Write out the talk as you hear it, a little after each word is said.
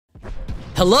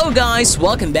Hello guys,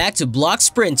 welcome back to Block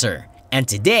Sprinter, and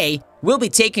today we'll be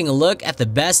taking a look at the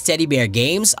best teddy bear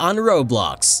games on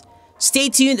Roblox. Stay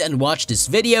tuned and watch this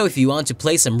video if you want to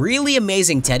play some really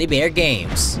amazing teddy bear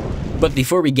games. But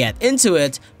before we get into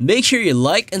it, make sure you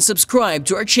like and subscribe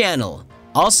to our channel.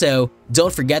 Also,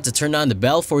 don't forget to turn on the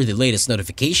bell for the latest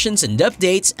notifications and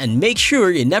updates, and make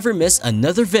sure you never miss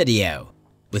another video.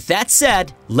 With that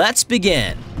said, let's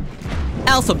begin.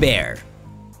 Alpha Bear.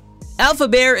 Alpha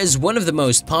Bear is one of the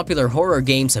most popular horror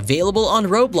games available on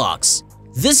Roblox.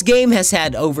 This game has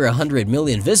had over 100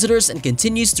 million visitors and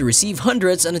continues to receive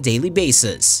hundreds on a daily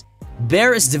basis.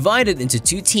 Bear is divided into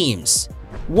two teams.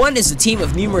 One is a team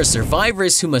of numerous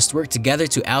survivors who must work together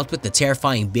to outwit the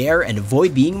terrifying bear and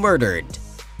avoid being murdered.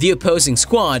 The opposing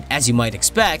squad, as you might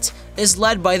expect, is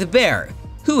led by the bear,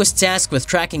 who is tasked with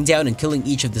tracking down and killing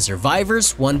each of the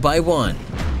survivors one by one.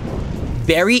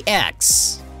 Barry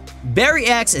X. Barry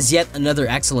X is yet another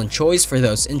excellent choice for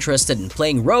those interested in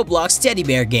playing Roblox teddy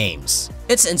bear games.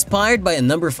 It's inspired by a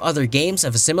number of other games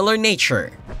of a similar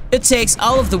nature. It takes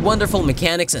all of the wonderful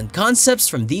mechanics and concepts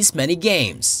from these many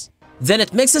games. Then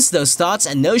it mixes those thoughts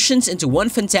and notions into one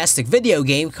fantastic video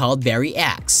game called Barry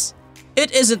X.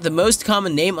 It isn't the most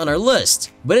common name on our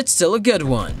list, but it's still a good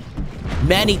one.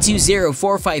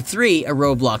 Manny20453, a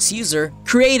Roblox user,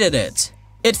 created it.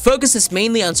 It focuses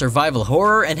mainly on survival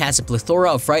horror and has a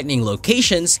plethora of frightening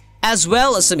locations, as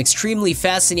well as some extremely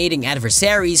fascinating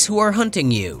adversaries who are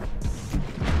hunting you.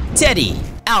 Teddy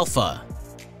Alpha.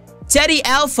 Teddy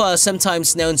Alpha,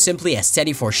 sometimes known simply as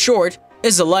Teddy for short,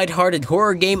 is a light-hearted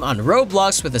horror game on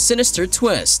Roblox with a sinister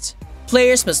twist.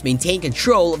 Players must maintain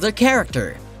control of their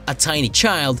character, a tiny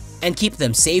child, and keep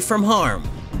them safe from harm.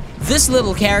 This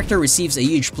little character receives a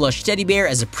huge plush teddy bear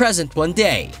as a present one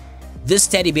day. This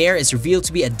teddy bear is revealed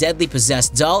to be a deadly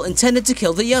possessed doll intended to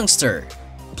kill the youngster.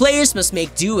 Players must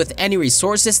make do with any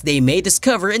resources they may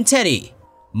discover in Teddy.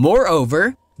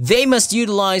 Moreover, they must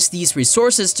utilize these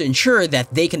resources to ensure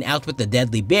that they can outwit the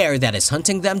deadly bear that is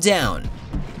hunting them down.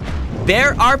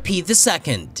 Bear RP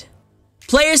II.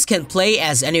 Players can play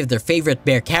as any of their favorite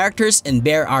bear characters in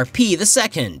Bear RP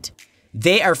II.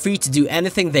 They are free to do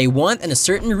anything they want in a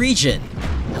certain region.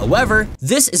 However,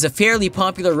 this is a fairly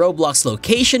popular Roblox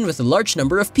location with a large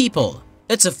number of people.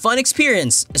 It's a fun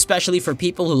experience, especially for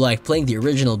people who like playing the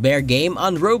original Bear game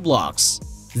on Roblox.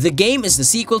 The game is the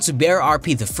sequel to Bear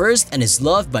RP I and is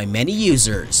loved by many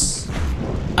users.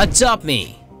 Adopt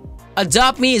Me.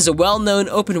 Adopt Me is a well-known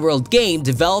open-world game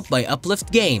developed by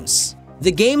Uplift Games.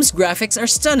 The game's graphics are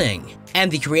stunning,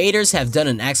 and the creators have done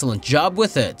an excellent job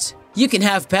with it. You can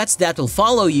have pets that will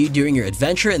follow you during your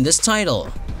adventure in this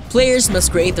title. Players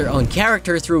must create their own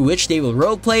character through which they will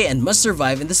roleplay and must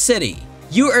survive in the city.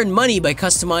 You earn money by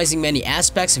customizing many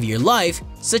aspects of your life,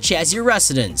 such as your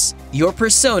residence, your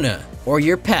persona, or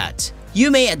your pet.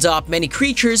 You may adopt many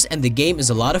creatures, and the game is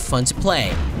a lot of fun to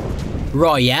play.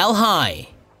 Royale High.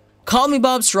 Call Me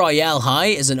Bob's Royale High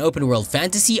is an open-world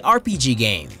fantasy RPG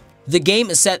game. The game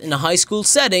is set in a high school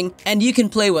setting, and you can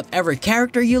play whatever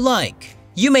character you like.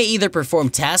 You may either perform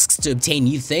tasks to obtain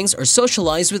new things or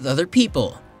socialize with other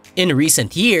people. In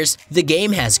recent years, the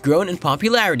game has grown in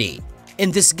popularity.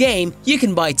 In this game, you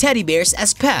can buy teddy bears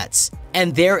as pets,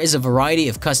 and there is a variety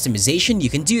of customization you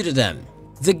can do to them.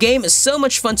 The game is so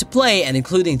much fun to play, and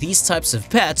including these types of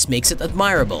pets makes it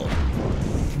admirable.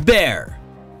 Bear.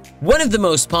 One of the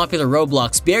most popular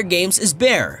Roblox bear games is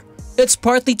Bear. It's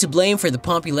partly to blame for the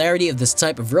popularity of this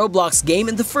type of Roblox game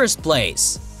in the first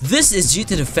place. This is due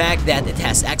to the fact that it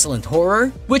has excellent horror,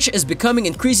 which is becoming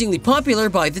increasingly popular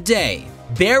by the day.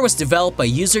 Bear was developed by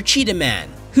user Cheetah Man,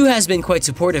 who has been quite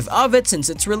supportive of it since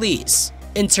its release.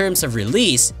 In terms of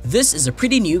release, this is a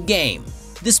pretty new game.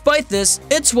 Despite this,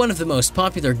 it's one of the most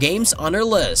popular games on our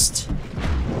list.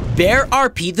 Bear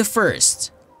RP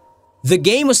I. The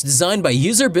game was designed by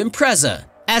user Bimpreza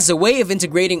as a way of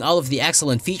integrating all of the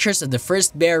excellent features of the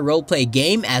first Bear roleplay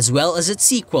game as well as its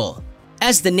sequel.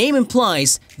 As the name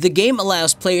implies, the game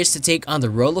allows players to take on the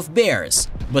role of bears,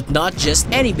 but not just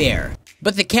any bear,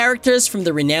 but the characters from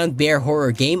the renowned bear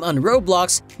horror game on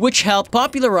Roblox, which helped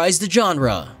popularize the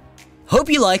genre. Hope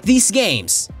you like these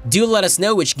games. Do let us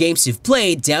know which games you've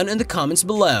played down in the comments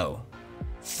below.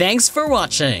 Thanks for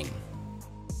watching.